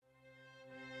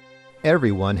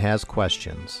Everyone has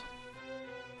questions.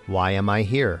 Why am I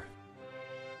here?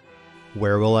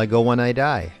 Where will I go when I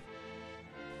die?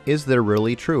 Is there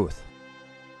really truth?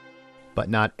 But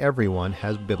not everyone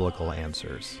has biblical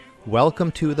answers.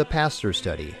 Welcome to The Pastor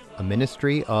Study, a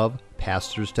ministry of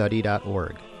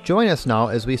pastorstudy.org. Join us now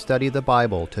as we study the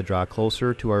Bible to draw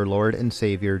closer to our Lord and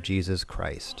Savior Jesus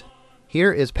Christ.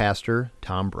 Here is Pastor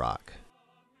Tom Brock.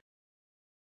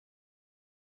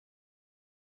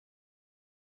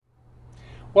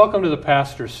 Welcome to the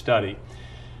Pastor's Study.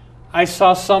 I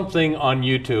saw something on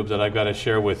YouTube that I've got to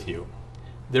share with you.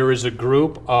 There is a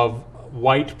group of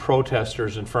white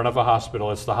protesters in front of a hospital.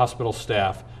 It's the hospital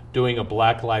staff doing a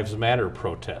Black Lives Matter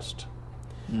protest.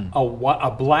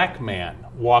 A black man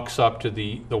walks up to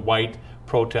the white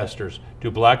protesters.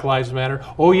 Do Black Lives Matter?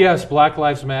 Oh yes, Black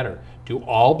Lives Matter. Do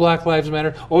all Black Lives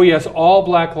Matter? Oh yes, all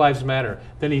Black Lives Matter.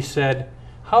 Then he said,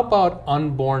 how about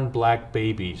unborn black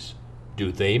babies?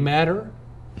 Do they matter?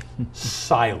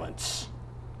 Silence.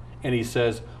 And he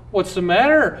says, what's the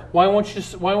matter? Why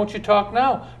won't you talk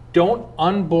now? Don't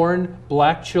unborn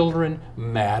black children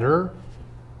matter?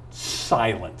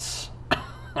 Silence.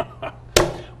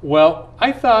 Well,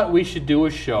 I thought we should do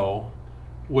a show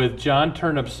with John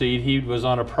Turnipseed. He was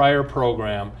on a prior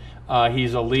program.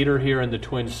 He's a leader here in the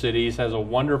Twin Cities, has a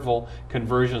wonderful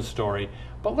conversion story.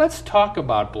 But let's talk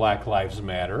about Black Lives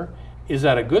Matter. Is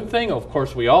that a good thing? Of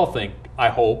course, we all think, I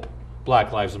hope,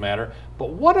 Black Lives Matter. But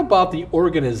what about the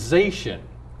organization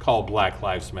called Black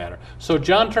Lives Matter? So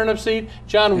John Turnipseed,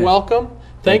 John, welcome.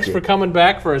 Thanks for coming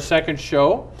back for a second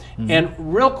show. Mm-hmm.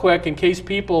 And real quick, in case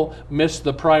people missed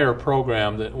the prior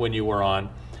program that when you were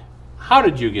on, how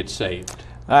did you get saved?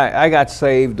 I got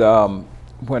saved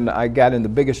when I got in the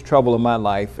biggest trouble of my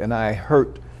life and I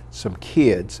hurt some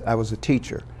kids. I was a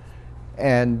teacher.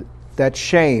 And that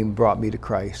shame brought me to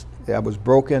Christ. I was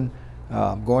broken.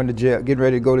 Going to jail, getting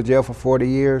ready to go to jail for 40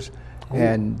 years,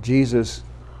 and Jesus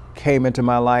came into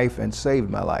my life and saved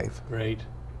my life. Great.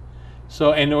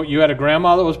 So, and you had a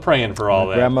grandma that was praying for all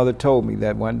that. My grandmother told me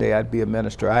that one day I'd be a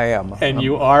minister. I am. And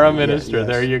you are a minister. Yes.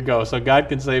 There you go. So God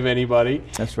can save anybody.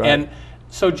 That's right. And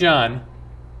so, John,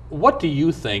 what do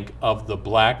you think of the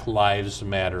Black Lives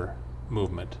Matter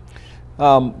movement?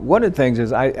 One of the things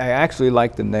is I actually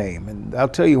like the name, and I'll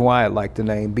tell you why I like the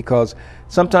name, because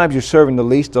sometimes you're serving the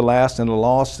least, the last, and the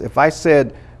lost. If I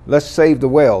said, let's save the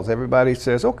whales, everybody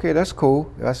says, okay, that's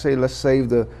cool. If I say, let's save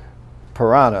the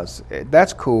piranhas,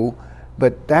 that's cool,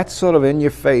 but that's sort of in your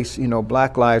face,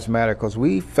 Black Lives Matter, because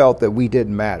we felt that we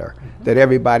didn't matter, that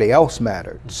everybody else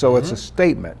mattered. So it's a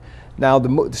statement. Now,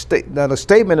 the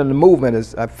statement and the movement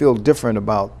is, I feel different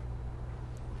about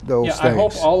those things. I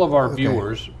hope all of our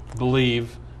viewers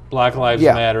believe Black Lives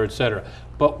Matter, etc.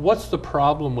 But what's the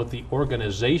problem with the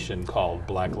organization called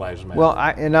Black Lives Matter? Well,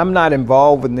 I'm not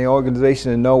involved in the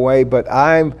organization in no way, but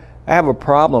I have a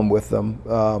problem with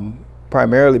them,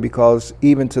 primarily because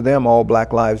even to them, all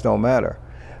black lives don't matter.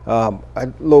 A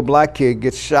little black kid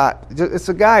gets shot. It's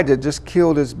a guy that just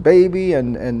killed his baby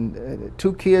and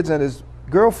 2 kids and his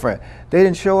girlfriend. They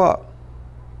didn't show up.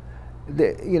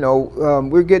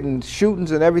 We're getting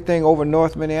shootings and everything over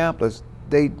North Minneapolis.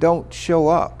 They don't show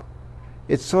up.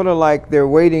 It's sort of like they're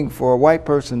waiting for a white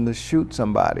person to shoot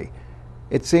somebody.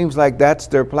 It seems like that's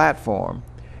their platform.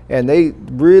 And they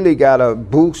really got a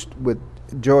boost with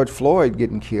George Floyd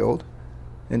getting killed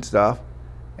and stuff.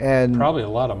 And probably a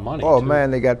lot of money. Oh, too.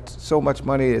 Man, they got so much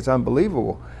money, it's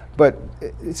unbelievable. But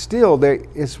it's still,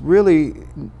 it's really,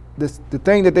 the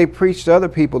thing that they preach to other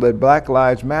people that Black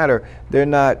Lives Matter, they're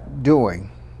not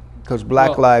doing. Because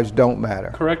black lives don't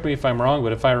matter. Correct me if I'm wrong,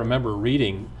 but if I remember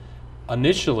reading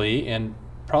initially, and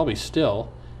probably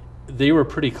still, they were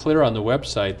pretty clear on the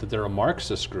website that they're a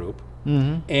Marxist group,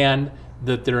 and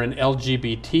that they're an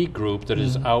LGBT group that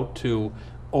is out to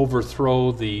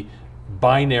overthrow the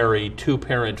binary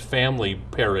 2-parent family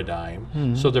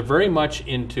paradigm. So they're very much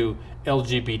into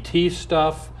LGBT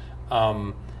stuff.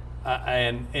 And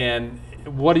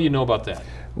what do you know about that?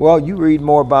 Well, you read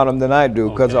more about them than I do,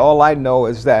 because all I know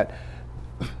is that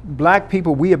black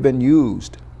people, we have been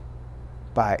used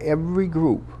by every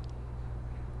group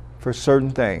for certain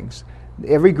things.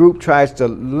 Every group tries to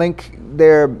link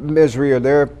their misery or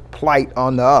their plight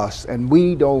onto us, and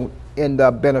we don't end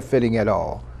up benefiting at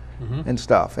all and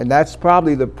stuff. And that's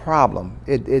probably the problem.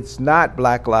 It's not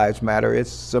Black Lives Matter,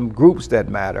 it's some groups that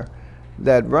matter,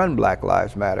 that run Black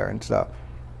Lives Matter and stuff.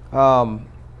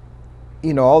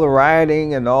 All the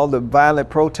rioting and all the violent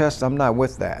protests, I'm not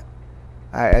with that.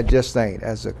 I just ain't,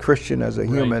 as a Christian, as a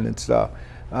human and stuff.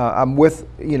 I'm with,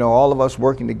 all of us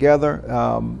working together.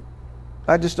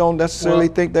 I just don't necessarily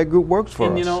think that group works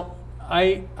for us.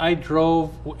 I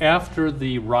drove after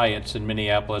the riots in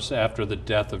Minneapolis, after the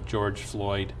death of George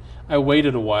Floyd. I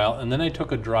waited a while, and then I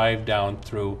took a drive down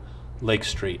through Lake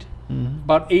Street.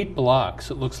 About 8 blocks,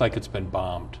 it looks like it's been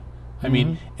bombed. I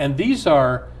mean, and these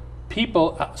are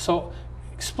people, so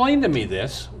explain to me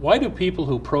this. Why do people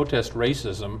who protest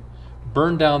racism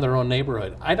burn down their own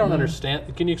neighborhood? I don't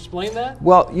understand. Can you explain that?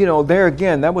 Well, you know, there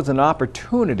again, that was an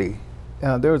opportunity.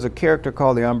 There was a character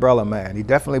called the Umbrella Man. He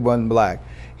definitely wasn't black.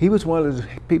 He was one of the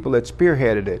people that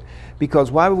spearheaded it.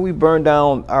 Because why would we burn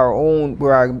down our own,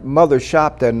 where our mother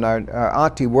shopped at and our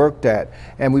auntie worked at,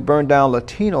 and we burned down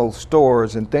Latino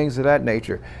stores and things of that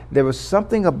nature? There was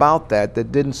something about that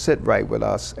that didn't sit right with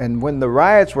us. And when the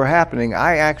riots were happening,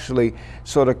 I actually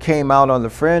sort of came out on the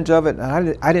fringe of it,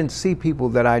 and I didn't see people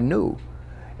that I knew.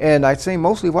 And I'd say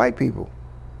mostly white people,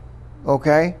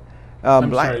 okay?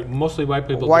 I'm sorry, mostly white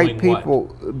people White doing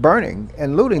people burning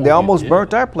and looting. Oh, They you almost did?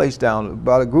 burnt our place down.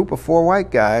 About a group of 4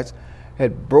 white guys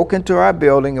had broke into our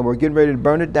building and were getting ready to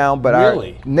burn it down, but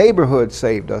Really? our neighborhood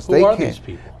saved us. Who are these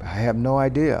people? I have no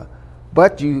idea.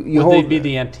 But you Would hold, they be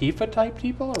the Antifa type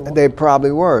people? Or what? they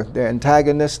probably were. They're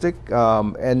antagonistic,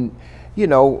 and you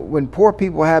know, when poor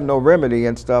people have no remedy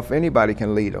and stuff, anybody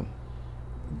can lead them.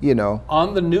 You know.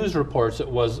 On the news reports,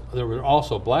 there were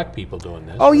also black people doing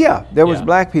this. Oh yeah, there was Yeah,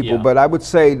 black people, yeah. but I would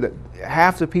say that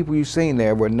half the people you've seen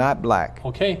there were not black.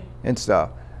 Okay. And stuff.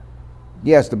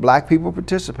 Yes, the black people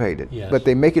participated, Yes. but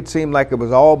they make it seem like it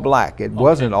was all black. It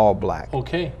wasn't all black,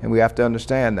 Okay. and we have to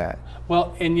understand that.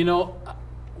 Well, and you know,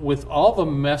 with all the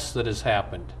mess that has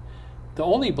happened, the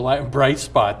only bright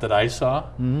spot that I saw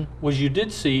was you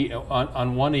did see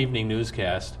on one evening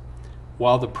newscast,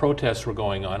 while the protests were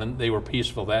going on, and they were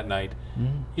peaceful that night,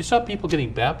 you saw people getting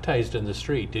baptized in the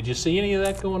street. Did you see any of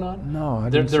that going on? No, I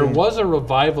There, didn't there see it. was a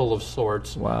revival of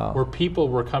sorts Wow. where people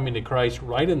were coming to Christ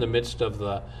right in the midst of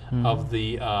the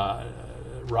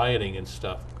rioting and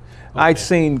stuff. I'd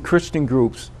seen Christian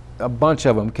groups, a bunch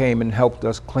of them came and helped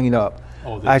us clean up.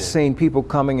 Oh, they I'd did. seen people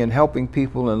coming and helping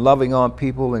people and loving on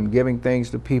people and giving things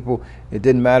to people. It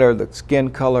didn't matter the skin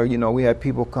color. You know, we had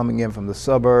people coming in from the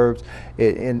suburbs,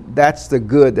 and that's the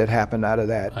good that happened out of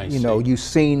that. I You know, see. you've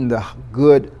seen the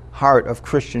good heart of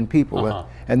Christian people, Uh-huh.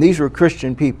 and these were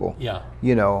Christian people. Yeah.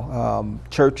 You know,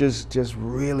 churches just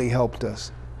really helped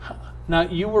us. Now,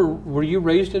 were you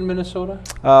raised in Minnesota?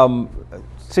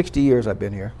 60 years I've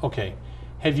been here. Okay.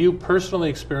 Have you personally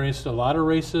experienced a lot of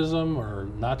racism or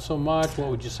not so much? What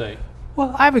would you say?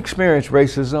 Well, I've experienced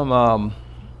racism.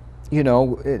 You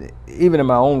know, even in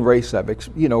my own race,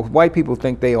 you know, white people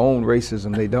think they own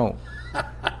racism. They don't.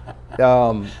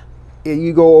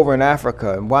 You go over in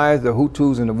Africa, and why is the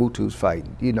Hutus and the Hutus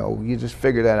fighting? You know, you just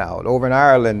figure that out. Over in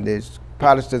Ireland, there's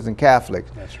Protestants and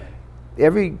Catholics. That's right.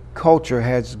 Every culture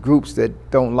has groups that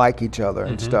don't like each other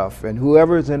and stuff, and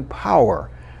whoever is in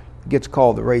power gets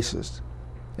called the racist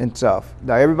and stuff.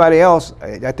 Now everybody else,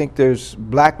 I think there's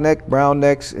black neck, brown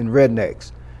necks, and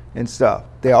rednecks and stuff.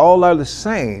 They all are the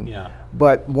same, Yeah.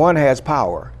 but one has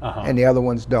power Uh-huh. and the other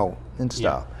ones don't and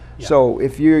stuff. Yeah. So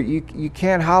if you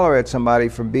can't holler at somebody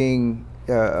for being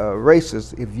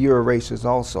racist if you're a racist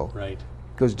also. Right.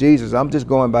 Because Jesus, I'm just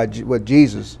going by what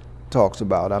Jesus talks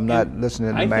about. I'm not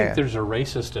listening to I man. think there's a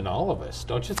racist in all of us,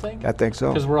 don't you think? I think so.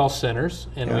 Because we're all sinners,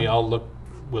 and we Yeah. all look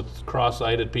with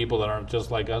cross-eyed at people that aren't just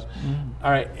like us. Mm-hmm.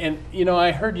 All right, and you know,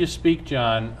 I heard you speak,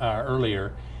 John,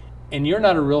 earlier, and you're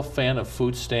not a real fan of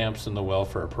food stamps and the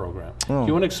welfare program. Oh. Do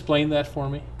you want to explain that for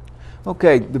me?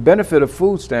 Okay, the benefit of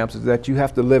food stamps is that you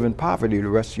have to live in poverty the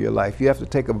rest of your life. You have to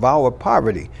take a vow of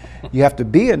poverty. You have to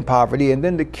be in poverty, and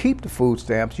then to keep the food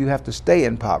stamps, you have to stay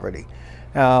in poverty.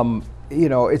 You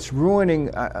know, it's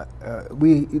ruining.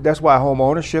 That's why home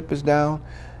ownership is down.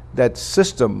 That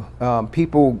system,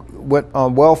 people went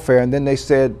on welfare, and then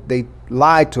they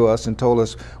lied to us and told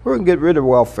us we're going to get rid of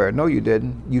welfare. No, you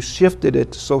didn't. You shifted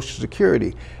it to Social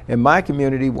Security. In my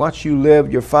community, once you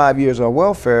live your 5 years on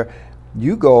welfare,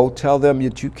 you go tell them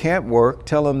that you can't work,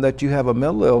 tell them that you have a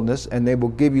mental illness, and they will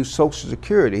give you Social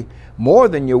Security more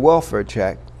than your welfare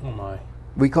check. Oh my.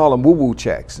 We call them woo-woo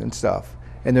checks and stuff.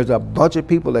 And there's a bunch of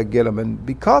people that get them. And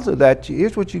because of that,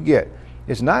 here's what you get.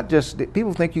 It's not just,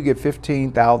 people think you get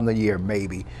 $15,000 a year,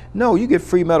 maybe. No, you get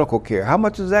free medical care. How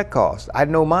much does that cost? I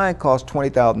know mine costs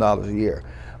 $20,000 a year.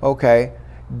 Okay.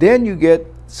 Then you get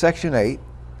Section 8.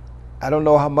 I don't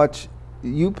know how much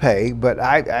you pay, but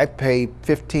I pay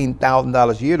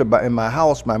 $15,000 a year to buy in my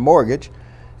house, my mortgage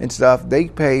and stuff. They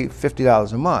pay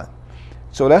 $50 a month.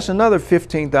 So that's another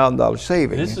 $15,000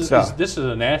 saving. This and is stuff. this is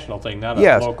a national thing, not a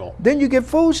Yes. local. Then you get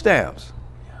food stamps.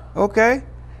 Okay?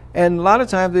 And a lot of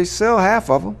times they sell half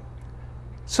of them.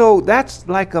 So that's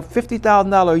like a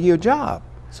 $50,000 a year job.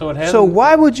 So it has. So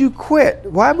why would you quit?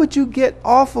 Why would you get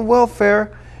off of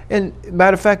welfare? And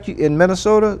matter of fact, in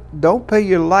Minnesota, don't pay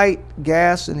your light,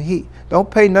 gas, and heat. Don't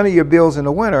pay none of your bills in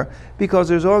the winter because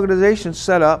there's organizations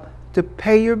set up to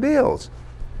pay your bills.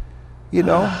 You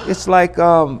know, it's like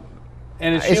and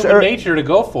it's human nature to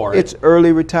go for it. It's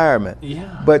early retirement.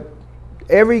 Yeah. But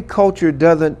every culture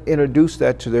doesn't introduce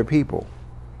that to their people.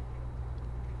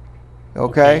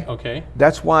 Okay? Okay.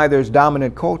 That's why there's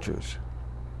dominant cultures.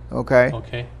 Okay?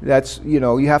 Okay. That's, you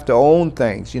know, you have to own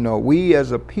things. You know, we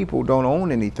as a people don't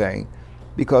own anything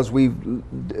because we've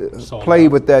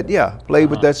played with that,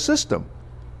 with that system.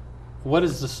 What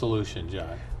is the solution,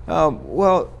 John?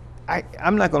 Well,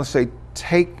 I'm not going to say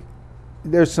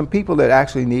there's some people that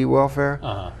actually need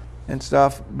welfare and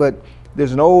stuff, but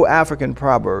there's an old African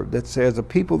proverb that says a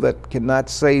people that cannot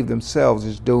save themselves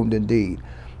is doomed indeed.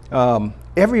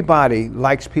 Everybody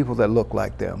likes people that look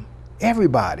like them.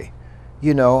 Everybody.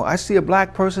 You know, I see a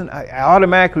black person, I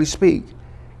automatically speak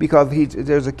because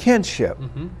there's a kinship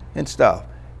and stuff.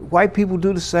 White people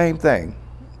do the same thing,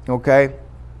 okay?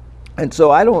 And so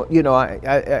I don't, you know,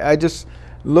 I just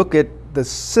look at the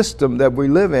system that we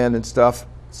live in and stuff.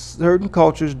 Certain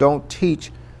cultures don't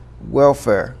teach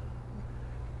welfare.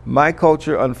 My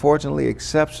culture, unfortunately,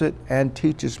 accepts it and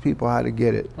teaches people how to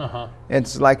get it. And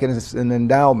it's like an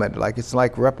endowment, like it's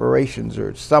like reparations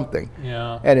or something.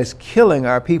 Yeah. And it's killing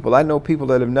our people. I know people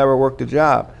that have never worked a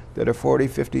job that are 40,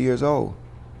 50 years old.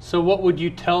 So what would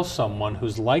you tell someone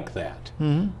who's like that?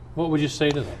 What would you say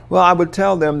to them? Well, I would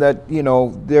tell them that, you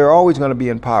know, they're always going to be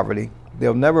in poverty.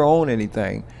 They'll never own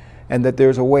anything, and that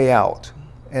there's a way out.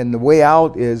 And the way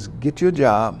out is get you a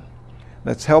job.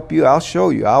 Let's help you. I'll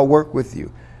show you. I'll work with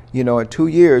you. You know, in 2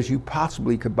 years, you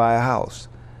possibly could buy a house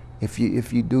if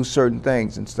you do certain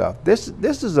things and stuff. This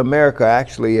is America,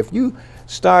 actually. If you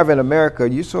starve in America,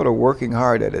 you're sort of working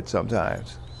hard at it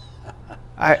sometimes.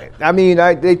 I mean,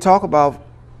 they talk about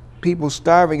people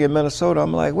starving in Minnesota.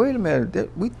 I'm like, wait a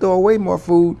minute, we throw away more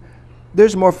food.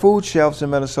 There's more food shelves in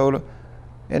Minnesota.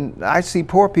 And I see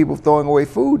poor people throwing away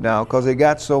food now because they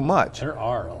got so much. There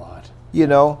are a lot. You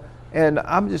know, and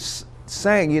I'm just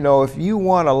saying, you know, if you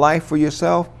want a life for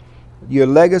yourself, your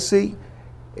legacy,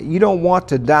 you don't want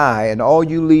to die and all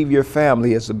you leave your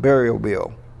family is a burial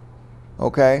bill.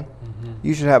 Okay?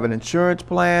 You should have an insurance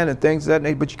plan and things of that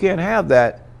nature, but you can't have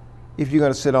that if you're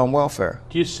going to sit on welfare.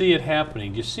 Do you see it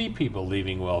happening? Do you see people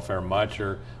leaving welfare much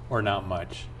or not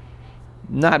much?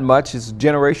 Not much. It's a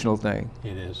generational thing.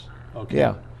 It is. Okay.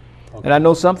 Yeah. Okay. And I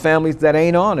know some families that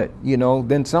ain't on it, you know.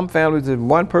 Then some families, if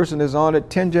one person is on it,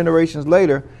 10 generations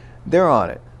later, they're on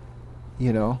it,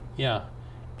 you know. Yeah.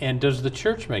 And does the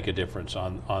church make a difference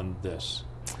on this?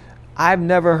 I've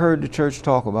never heard the church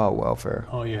talk about welfare.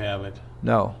 Oh, you haven't?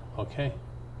 No. Okay.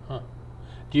 Huh.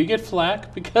 Do you get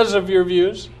flack because of your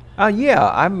views? Yeah,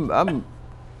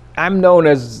 I'm known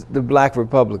as the Black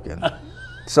Republican.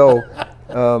 So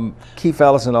Keith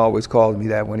Ellison always calls me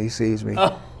that when he sees me.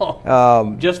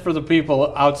 Just for the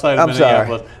people outside of I'm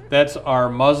Minneapolis, sorry. that's our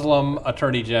Muslim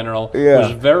Attorney General, Yeah.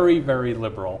 who's very, very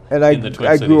liberal And in the Twin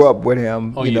I Cities. grew up with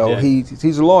him. Oh, you you know, did?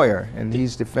 he's a lawyer and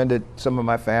he's defended some of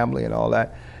my family and all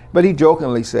that. But he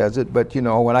jokingly says it. But you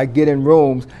know, when I get in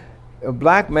rooms, a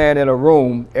black man in a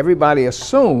room, everybody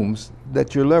assumes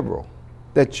that you're liberal,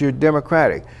 that you're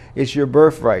Democratic. It's your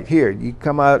birthright. Here, you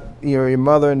come out, you know, your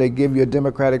mother, and they give you a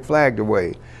Democratic flag to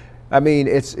wave. I mean,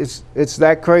 it's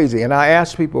that crazy. And I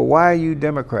ask people, why are you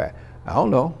Democrat? I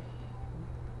don't know.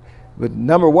 But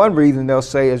number one reason they'll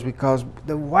say is because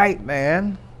the white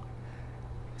man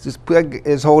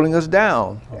is holding us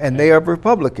down, and they are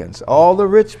Republicans. All the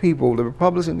rich people, the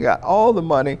Republicans got all the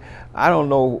money. I don't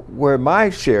know where my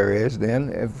share is then.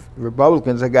 If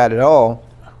Republicans have got it all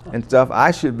and stuff,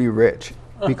 I should be rich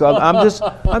because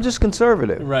I'm just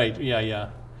conservative. Right, yeah.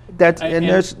 And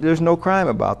there's no crime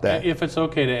about that. If it's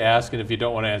okay to ask, and if you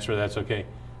don't want to answer, that's okay.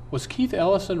 Was Keith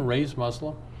Ellison raised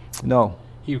Muslim? No.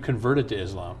 He converted to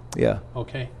Islam. Yeah.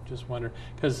 Okay, just wonder.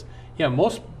 Because, yeah,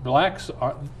 most blacks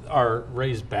are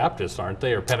raised Baptists, aren't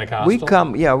they, or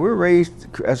Pentecostal? We're raised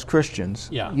as Christians.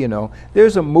 Yeah. You know,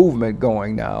 there's a movement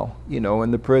going now, you know,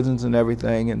 in the prisons and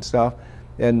everything and stuff.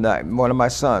 And one of my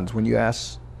sons, when you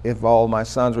asked if all my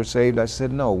sons were saved, I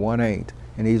said, no, one ain't,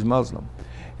 and he's Muslim.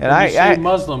 And when you say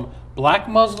Muslim, black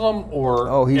Muslim or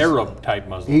Arab-type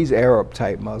Muslim? He's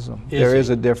Arab-type Muslim. There is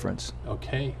a difference.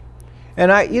 Okay.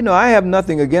 And I have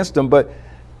nothing against them, but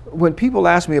when people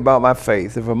ask me about my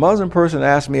faith, if a Muslim person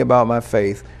asks me about my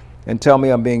faith and tell me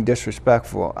I'm being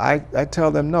disrespectful, I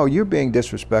tell them, no, you're being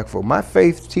disrespectful. My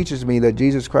faith teaches me that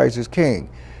Jesus Christ is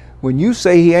king. When you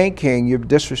say he ain't king, you're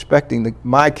disrespecting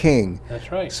my king.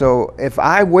 That's right. So if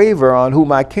I waver on who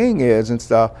my king is and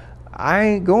stuff, I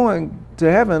ain't going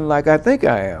to heaven like I think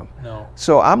I am. No.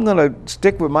 So I'm going to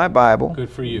stick with my Bible. Good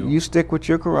for you. You stick with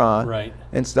your Quran. Right.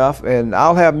 And stuff, and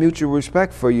I'll have mutual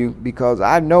respect for you because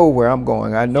I know where I'm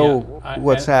going. I know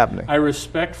what's happening. I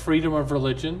respect freedom of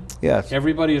religion. Yes.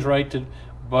 Everybody's right to,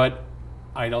 but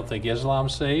I don't think Islam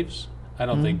saves. I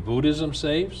don't think Buddhism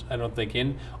saves. I don't think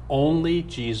only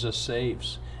Jesus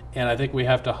saves. And I think we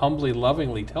have to humbly,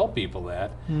 lovingly tell people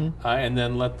that, and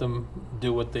then let them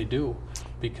do what they do,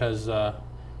 because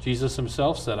Jesus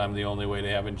himself said, "I'm the only way to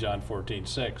heaven," John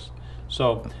 14:6.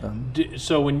 So,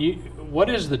 what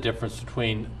is the difference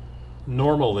between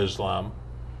normal Islam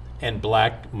and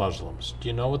black Muslims? Do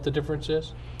you know what the difference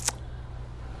is?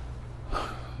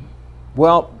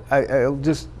 Well, I'll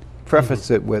just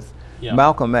preface it with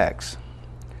Malcolm X.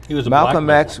 He was a Malcolm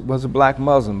black X was a black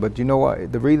Muslim, but you know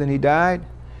what? The reason he died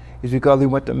is because he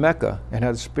went to Mecca and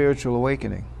had a spiritual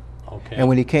awakening. Okay. And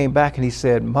when he came back and he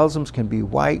said Muslims can be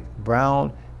white,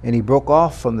 brown, and he broke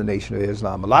off from the Nation of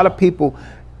Islam. A lot of people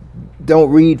don't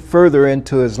read further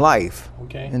into his life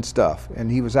and stuff.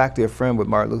 And he was actually a friend with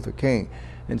Martin Luther King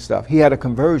and stuff. He had a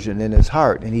conversion in his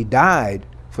heart, and he died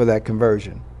for that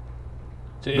conversion.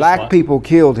 Black people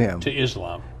killed him. To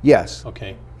Islam? Yes.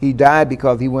 Okay. He died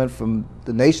because he went from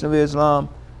the Nation of Islam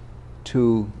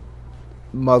to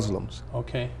Muslims.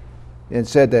 Okay. And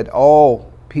said that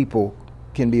all people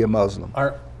can be a Muslim.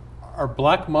 Are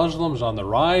black Muslims on the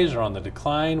rise or on the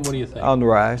decline? What do you think? On the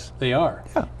rise. They are.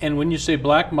 Yeah. And when you say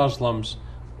black Muslims,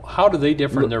 how do they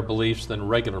differ in their beliefs than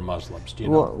regular Muslims? Do you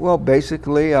know? Well,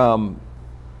 basically, the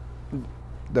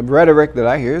rhetoric that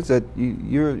I hear is that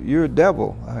you're a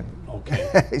devil.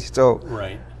 Okay. So.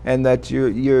 Right. And that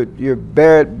you're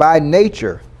bad by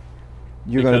nature.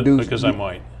 You're going to do because I'm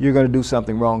white. You're going to do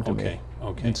something wrong to me.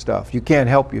 Okay. And stuff. You can't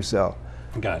help yourself.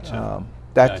 Gotcha.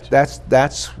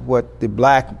 That's what the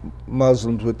black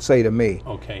Muslims would say to me.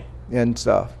 Okay. And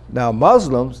stuff. Now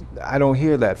Muslims, I don't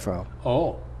hear that from.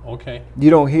 Oh, okay. You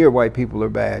don't hear white people are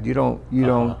bad. You don't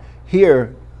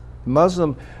hear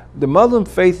the Muslim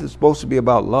faith is supposed to be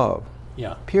about love.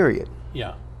 Yeah. Period.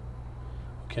 Yeah.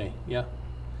 Okay. Yeah.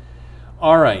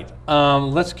 All right.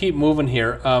 Let's keep moving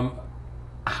here.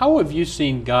 How have you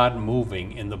seen God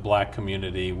moving in the black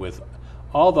community with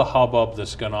all the hubbub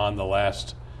that's gone on the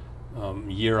last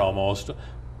year almost?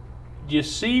 Do you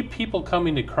see people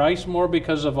coming to Christ more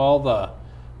because of all the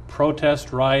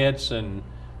protest riots, and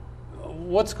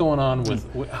what's going on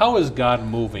with how is God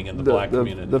moving in the black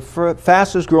community? The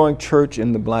fastest growing church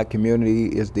in the black community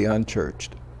is the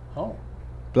unchurched. Oh.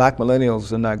 Black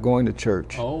millennials are not going to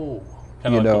church. Oh.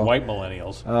 Kind of like the white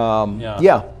millennials.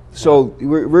 Yeah. So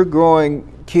we're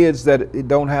growing kids that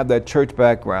don't have that church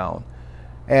background.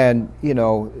 And,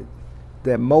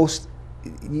 that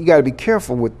you got to be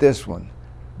careful with this one.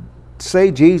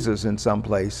 Say Jesus in some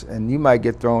place and you might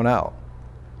get thrown out.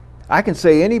 I can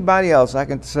say anybody else. I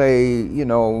can say,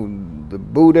 the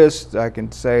Buddhist. I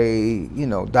can say,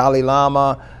 Dalai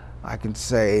Lama. I can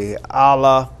say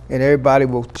Allah, and everybody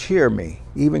will cheer me,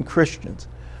 even Christians.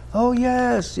 Oh,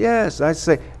 yes, yes. I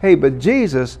say, hey, but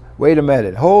Jesus, wait a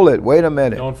minute, hold it, wait a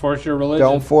minute. Don't force your religion.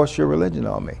 Don't force your religion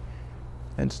on me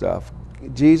and stuff.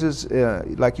 Jesus,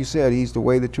 like you said, he's the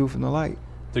way, the truth, and the light.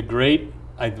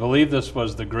 I believe this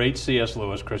was the great C.S.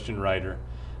 Lewis, Christian writer,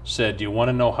 said, do you want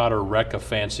to know how to wreck a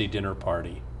fancy dinner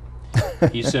party?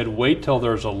 He said, wait till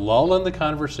there's a lull in the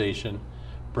conversation,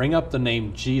 bring up the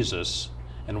name Jesus,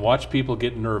 and watch people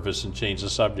get nervous and change the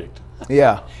subject.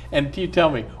 Yeah. And you tell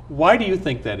me, why do you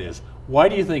think that is? Why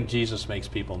do you think Jesus makes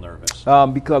people nervous?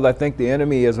 Because I think the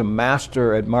enemy is a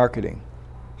master at marketing.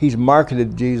 He's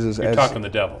marketed Jesus as... You're talking the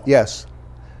devil. Yes.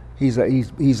 He's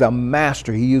a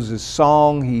master. He uses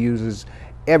song. He uses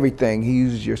everything. He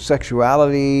uses your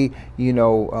sexuality,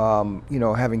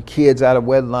 having kids out of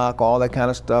wedlock, all that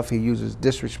kind of stuff. He uses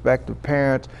disrespect of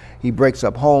parents. He breaks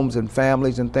up homes and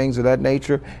families and things of that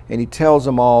nature. And he tells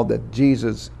them all that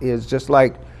Jesus is just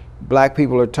like black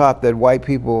people are taught that white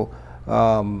people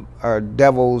are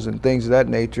devils and things of that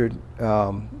nature.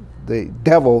 The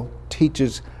devil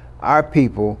teaches our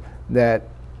people that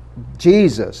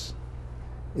Jesus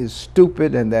is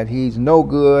stupid and that he's no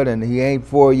good and he ain't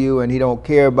for you and he don't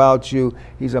care about you.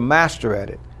 He's a master at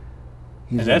it.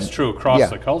 And that's true across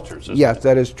the cultures, isn't it? Yes,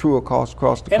 that is true across the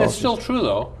cultures. And it's still true,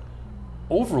 though.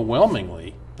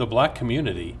 Overwhelmingly, the black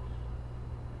community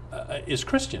is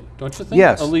Christian, don't you think?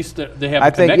 Yes. At least they have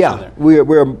a connection there.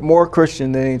 We're more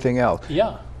Christian than anything else.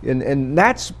 Yeah. And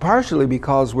that's partially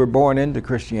because we're born into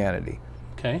Christianity.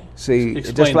 Okay. See,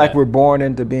 Explain just like that. we're born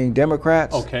into being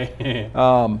Democrats. Okay.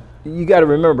 You got to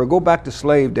remember, go back to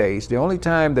slave days. The only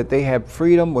time that they had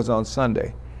freedom was on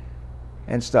Sunday.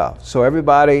 and stuff. So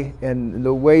everybody, and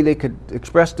the way they could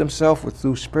express themselves was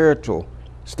through spiritual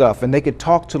stuff, and they could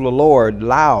talk to the Lord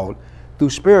loud through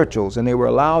spirituals, and they were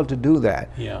allowed to do that.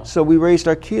 Yeah. So we raised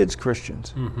our kids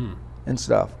Christians Mm-hmm. and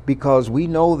stuff, because we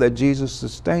know that Jesus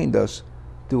sustained us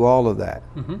through all of that.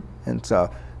 Mm-hmm. And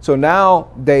so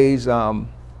nowadays,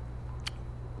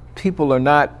 people are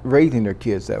not raising their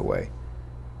kids that way.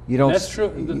 You don't. That's true.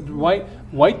 The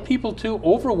white people too,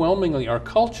 overwhelmingly, our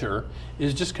culture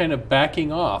is just kind of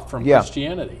backing off from Yeah.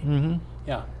 Christianity. Mm-hmm.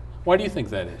 Yeah. Why do you think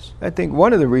that is? I think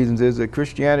one of the reasons is that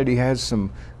Christianity has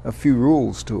a few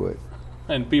rules to it.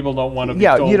 And people don't want to be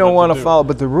Yeah, told you don't what want to to do. follow,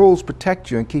 but the rules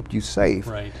protect you and keep you safe.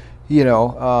 Right. You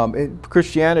know,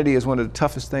 Christianity is one of the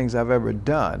toughest things I've ever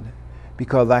done,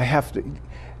 because I have to.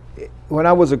 When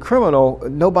I was a criminal,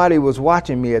 nobody was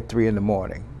watching me at 3 in the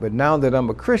morning. But now that I'm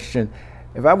a Christian,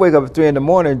 if I wake up at 3 in the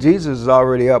morning, Jesus is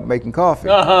already up making coffee.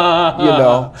 You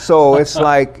know, so it's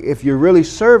like if you're really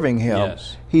serving Him,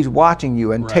 Yes. He's watching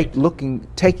you and Right.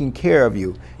 taking care of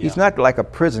you. He's Yeah. not like a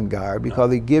prison guard,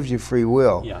 because He gives you free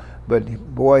will. Yeah.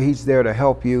 But boy, He's there to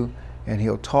help you, and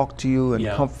He'll talk to you and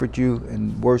Yeah. comfort you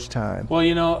in worst times. Well,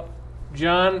 you know,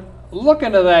 John, look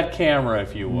into that camera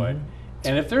if you would. Mm-hmm.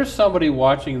 And if there's somebody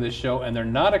watching this show and they're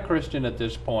not a Christian at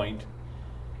this point,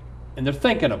 and they're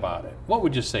thinking about it, what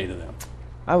would you say to them?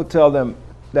 I would tell them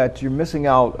that you're missing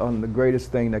out on the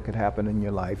greatest thing that could happen in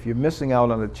your life. You're missing out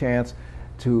on a chance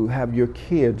to have your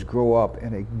kids grow up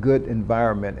in a good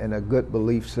environment and a good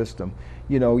belief system.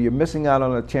 You know, you're missing out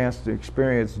on a chance to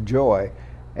experience joy,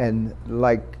 and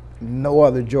like no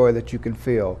other joy that you can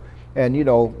feel. And you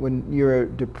know, when you're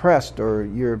depressed or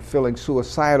you're feeling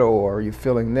suicidal or you're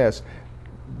feeling this,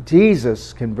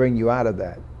 Jesus can bring you out of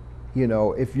that. You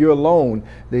know, if you're alone,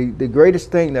 the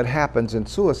greatest thing that happens in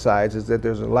suicides is that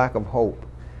there's a lack of hope.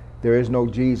 There is no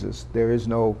Jesus. There is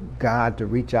no God to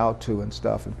reach out to and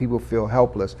stuff, and people feel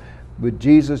helpless. With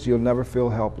Jesus, you'll never feel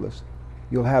helpless.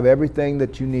 You'll have everything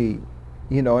that you need.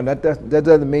 You know, and that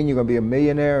doesn't mean you're going to be a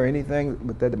millionaire or anything,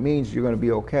 but that means you're going to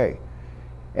be okay.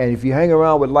 And if you hang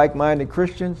around with like-minded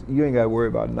Christians, you ain't got to worry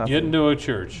about nothing. Get into a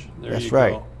church. There That's you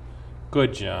right. go.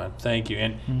 Good, John. Thank you.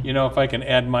 And you know, if I can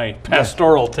add my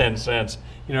pastoral 10 cents,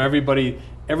 you know,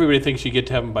 everybody thinks you get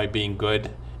to heaven by being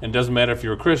good. And it doesn't matter if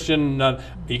you're a Christian,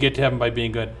 you get to heaven by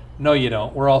being good. No, you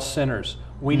don't. We're all sinners.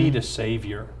 We need a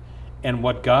Savior. And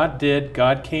what God did,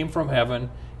 God came from heaven,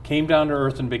 came down to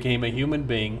earth and became a human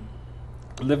being,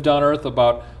 lived on earth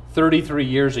about 33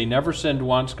 years. He never sinned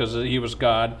once because He was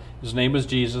God. His name was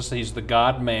Jesus. He's the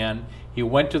God-man. He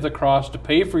went to the cross to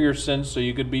pay for your sins so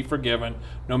you could be forgiven,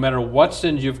 no matter what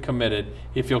sins you've committed.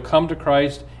 If you'll come to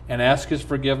Christ and ask His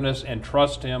forgiveness and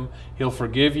trust Him, He'll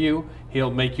forgive you. He'll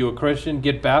make you a Christian.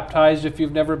 Get baptized if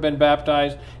you've never been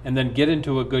baptized, and then get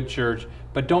into a good church.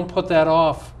 But don't put that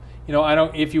off. You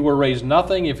know, if you were raised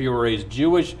nothing, if you were raised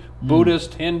Jewish,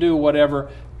 Buddhist, Hindu,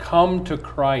 whatever, come to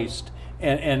Christ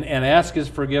and ask His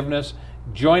forgiveness.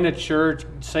 Join a church,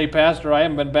 say, Pastor, I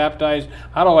haven't been baptized.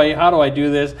 How do I do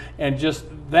this? And just,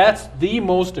 that's the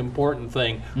most important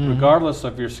thing, regardless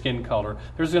of your skin color.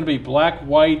 There's going to be black,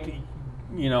 white,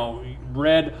 you know,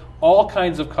 red, all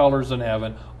kinds of colors in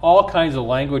heaven, all kinds of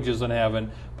languages in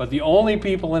heaven. But the only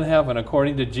people in heaven,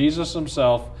 according to Jesus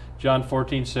Himself, John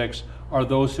 14:6, are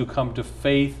those who come to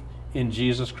faith in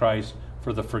Jesus Christ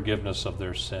for the forgiveness of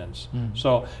their sins.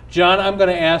 So, John, I'm going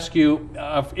to ask you,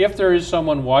 if there is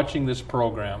someone watching this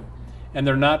program and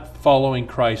they're not following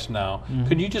Christ now,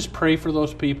 can you just pray for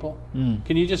those people?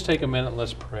 Can you just take a minute and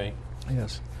let's pray?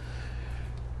 Yes.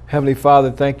 Heavenly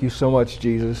Father, thank you so much,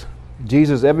 Jesus.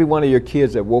 Jesus, every one of your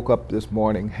kids that woke up this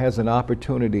morning has an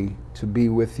opportunity to be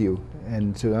with you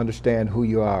and to understand who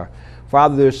you are.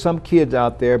 Father, there's some kids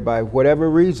out there, by whatever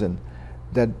reason,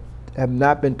 that have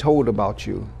not been told about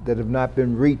you, that have not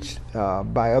been reached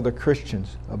by other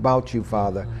Christians about you,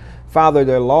 Father. Father,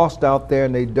 they're lost out there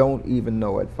and they don't even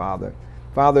know it, Father.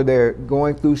 Father, they're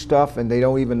going through stuff and they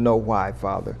don't even know why,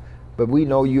 Father. But we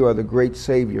know you are the great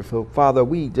Savior. So, Father,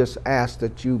 we just ask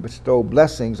that you bestow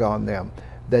blessings on them,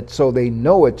 that so they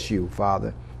know it's you,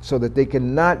 Father, so that they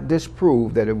cannot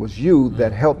disprove that it was you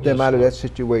that helped them out of that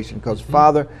situation. Because,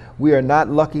 Father, we are not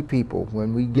lucky people.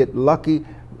 When we get lucky,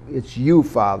 it's you,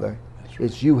 Father.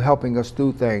 It's you helping us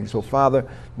through things. So, Father,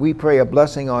 we pray a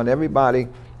blessing on everybody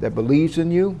that believes in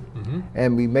you,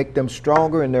 and we make them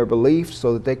stronger in their beliefs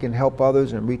so that they can help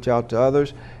others and reach out to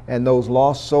others. And those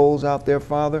lost souls out there,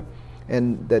 Father,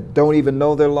 and that don't even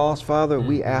know they're lost, Father,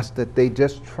 we ask that they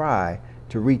just try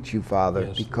to reach you,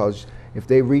 Father, because if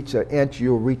they reach an inch,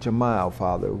 you'll reach a mile,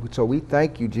 Father. So we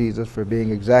thank you, Jesus, for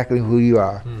being exactly who you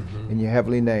are. In your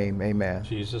heavenly name, amen. In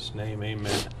Jesus' name,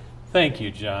 amen. Thank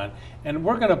you, John. And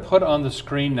we're going to put on the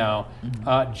screen now,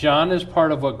 John is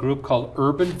part of a group called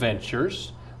Urban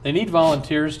Ventures. They need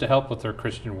volunteers to help with their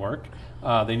Christian work.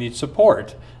 They need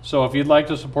support. So if you'd like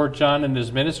to support John and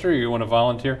his ministry, or you want to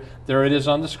volunteer, there it is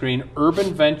on the screen,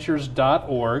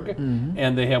 urbanventures.org.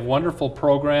 And they have wonderful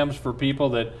programs for people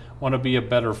that want to be a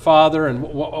better father. And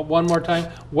one more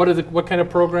time, what kind of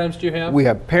programs do you have? We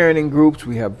have parenting groups,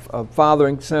 we have a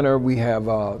fathering center, we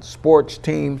have sports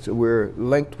teams. We're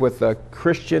linked with a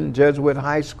Christian Jesuit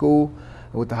high school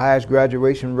with the highest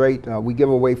graduation rate. We give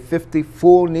away 50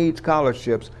 full need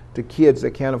scholarships to kids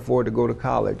that can't afford to go to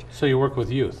college. So you work with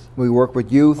youth? We work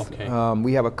with youth. Okay.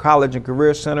 We have a college and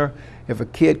career center. If a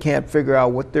kid can't figure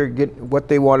out what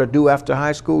they want to do after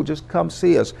high school, just come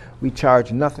see us. We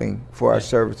charge nothing for our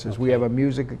services. We have a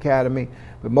music academy,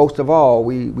 but most of all,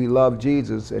 we love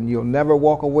Jesus, and you'll never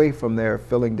walk away from there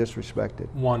feeling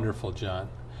disrespected. Wonderful, John.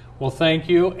 Well, thank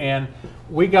you. And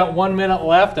we got 1 minute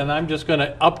left, and I'm just going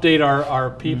to update our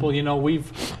people. You know, we've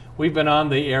been on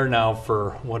the air now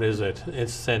for, what is it?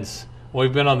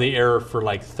 We've been on the air for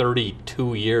like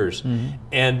 32 years.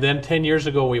 And then 10 years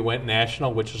ago, we went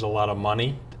national, which is a lot of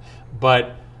money.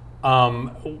 But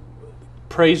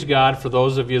praise God for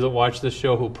those of you that watch this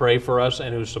show who pray for us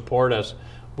and who support us.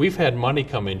 We've had money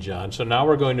come in, John. So now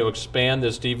we're going to expand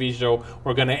this TV show.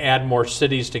 We're going to add more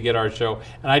cities to get our show.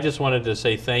 And I just wanted to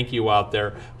say thank you out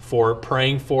there for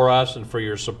praying for us and for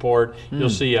your support. You'll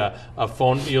see a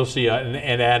phone, you'll see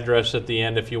an address at the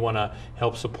end if you want to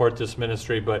help support this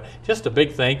ministry. But just a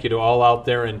big thank you to all out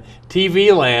there in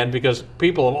TV land, because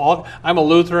people of all, I'm a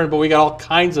Lutheran, but we got all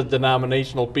kinds of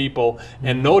denominational people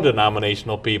and no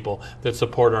denominational people that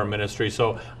support our ministry.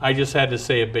 So I just had to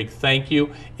say a big thank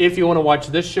you. If you want to watch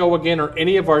this show again or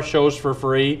any of our shows for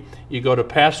free, you go to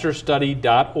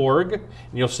pastorstudy.org and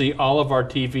you'll see all of our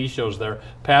TV shows there.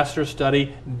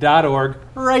 pastorstudy.org,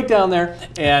 right down there.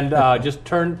 And just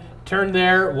turn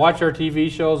there, watch our TV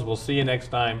shows. We'll see you next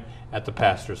time at the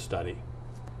Pastor Study.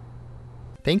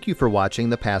 Thank you for watching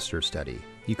The Pastor Study.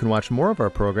 You can watch more of our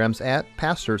programs at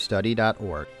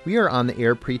pastorstudy.org. We are on the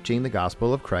air preaching the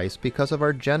gospel of Christ because of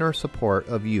our generous support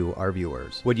of you, our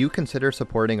viewers. Would you consider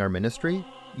supporting our ministry?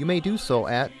 You may do so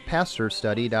at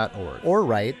pastorstudy.org. Or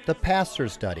write The Pastor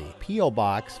Study, P.O.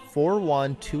 Box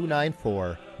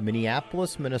 41294,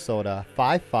 Minneapolis, Minnesota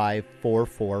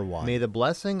 55441. May the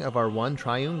blessing of our one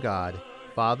triune God,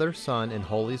 Father, Son, and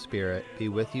Holy Spirit be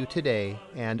with you today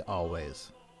and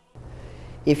always.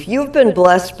 If you've been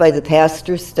blessed by the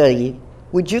Pastor Study,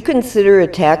 would you consider a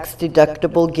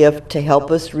tax-deductible gift to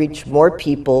help us reach more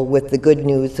people with the good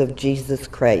news of Jesus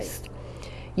Christ?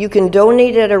 You can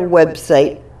donate at our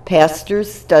website,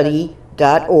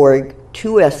 pastorstudy.org,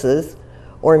 2 S's,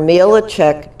 or mail a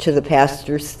check to the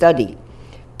Pastor Study,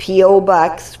 P.O.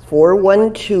 Box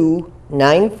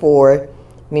 41294,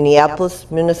 Minneapolis,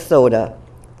 Minnesota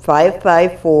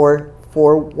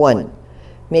 55441.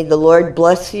 May the Lord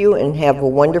bless you and have a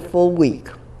wonderful week.